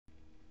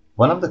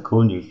One of the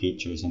cool new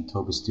features in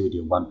Tobii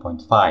Studio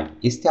 1.5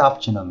 is the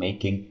option of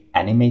making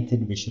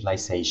animated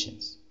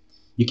visualizations.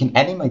 You can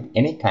animate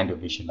any kind of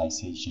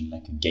visualization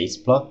like a gaze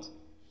plot,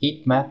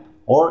 heat map,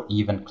 or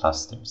even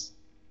clusters.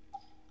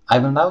 I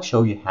will now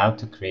show you how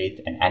to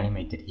create an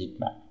animated heat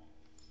map.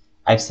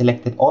 I've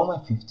selected all my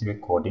 50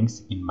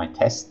 recordings in my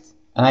test,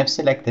 and I've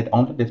selected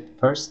only the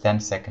first 10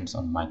 seconds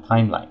on my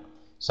timeline,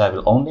 so I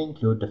will only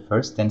include the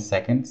first 10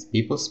 seconds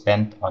people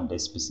spent on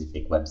this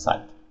specific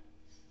website.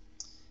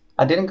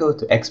 I then go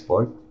to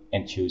Export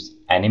and choose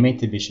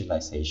Animated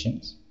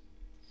Visualizations.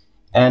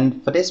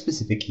 And for this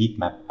specific heat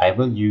map, I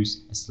will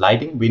use a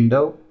sliding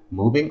window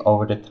moving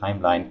over the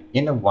timeline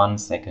in a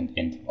 1-second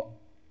interval.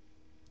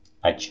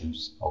 I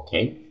choose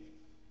OK.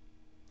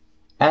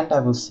 And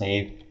I will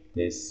save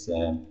this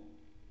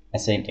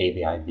as an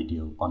AVI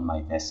video on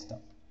my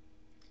desktop.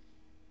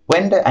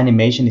 When the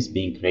animation is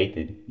being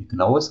created, you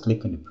can always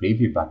click on the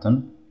preview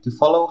button to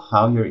follow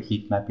how your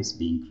heat map is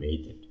being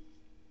created.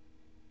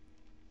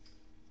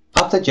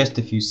 After just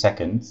a few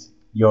seconds,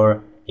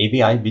 your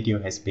AVI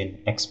video has been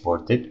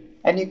exported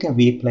and you can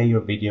replay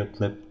your video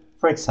clip,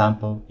 for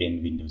example,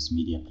 in Windows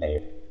Media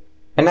Player.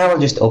 And now I'll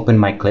just open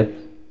my clip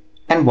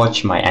and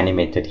watch my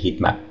animated heat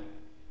map.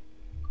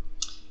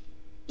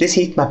 This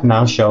heat map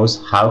now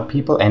shows how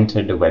people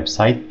entered the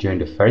website during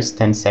the first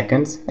 10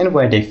 seconds and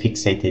where they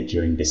fixated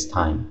during this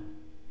time.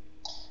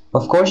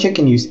 Of course, you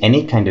can use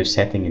any kind of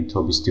setting in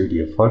Tobii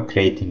Studio for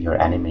creating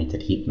your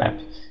animated heat map.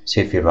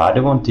 So if you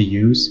rather want to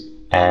use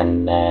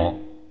an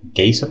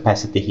gaze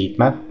opacity heat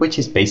map, which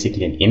is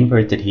basically an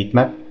inverted heat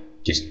map,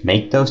 just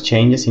make those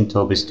changes in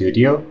Tobii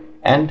Studio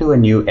and do a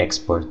new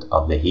export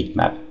of the heat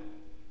map.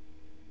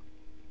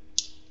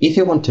 If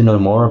you want to know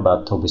more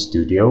about Tobii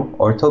Studio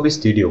or Tobii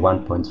Studio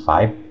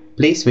 1.5,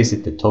 please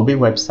visit the Tobii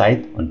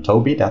website on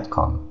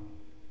tobii.com.